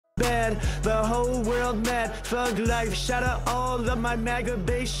bad, the whole world mad. Thug life, shout out all of my MAGA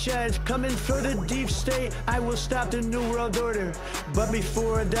base shads. Coming for the deep state, I will stop the new world order. But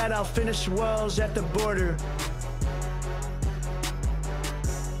before that, I'll finish walls at the border.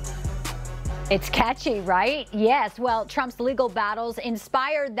 It's catchy, right? Yes. Well, Trump's legal battles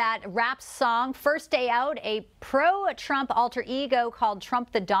inspired that rap song. First Day Out, a pro-Trump alter ego called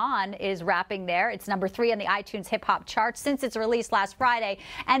Trump the Don is rapping there. It's #3 on the iTunes hip-hop charts since its release last Friday.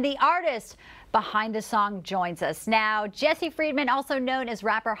 And the artist behind the song joins us now. Jessie Friedman, also known as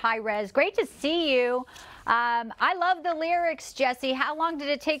rapper Hi-Rez. Great to see you. I love the lyrics, Jessie. How long did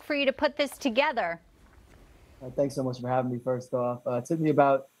it take for you to put this together? Thanks so much for having me, first off. It took me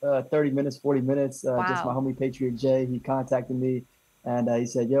about 30 minutes, 40 minutes. Wow. Just my homie Patriot Jay, he contacted me and he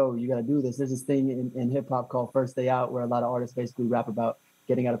said, yo, you got to do this. There's this thing in hip hop called First Day Out where a lot of artists basically rap about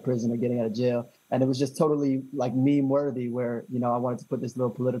getting out of prison or getting out of jail. And it was just totally like meme worthy where, you know, I wanted to put this little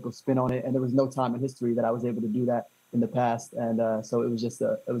political spin on it. And there was no time in history that I was able to do that in the past. And so it was just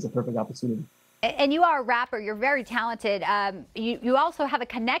it was a perfect opportunity. And you are a rapper. You're very talented. You also have a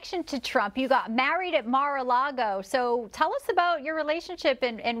connection to Trump. You got married at Mar-a-Lago. So tell us about your relationship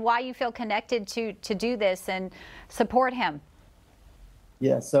and why you feel connected to do this and support him.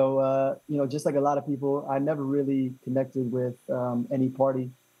 Yeah, so, you know, just like a lot of people, I never really connected with any party.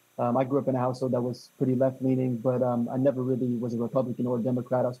 I grew up in a household that was pretty left-leaning, but I never really was a Republican or a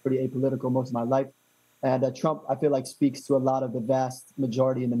Democrat. I was pretty apolitical most of my life. And Trump, I feel like, speaks to a lot of the vast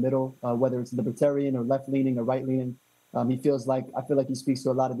majority in the middle, whether it's libertarian or left-leaning or right-leaning. I feel like he speaks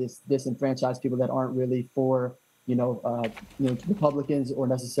to a lot of disenfranchised people that aren't really for, Republicans or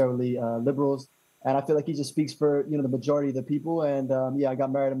necessarily liberals. And I feel like he just speaks for, the majority of the people. And yeah, I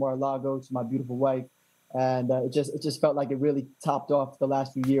got married at Mar-a-Lago to my beautiful wife. And it just felt like it really topped off the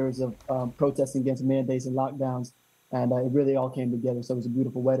last few years of protesting against mandates and lockdowns. And it really all came together. So it was a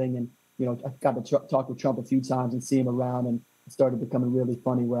beautiful wedding. And I got to talk with Trump a few times and see him around, and it started becoming really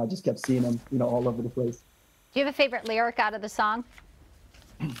funny where I just kept seeing him, all over the place. Do you have a favorite lyric out of the song?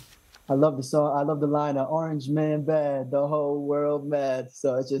 I love the song. I love the line, "Orange man bad, the whole world mad."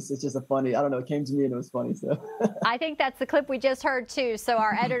 So it's just a funny, I don't know, it came to me and it was funny. So I think that's the clip we just heard too. So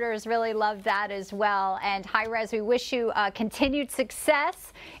our editors really loved that as well. And Hi-Rez, we wish you continued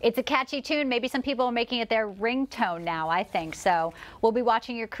success. It's a catchy tune. Maybe some people are making it their ringtone now, I think. So we'll be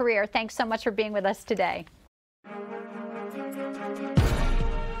watching your career. Thanks so much for being with us today.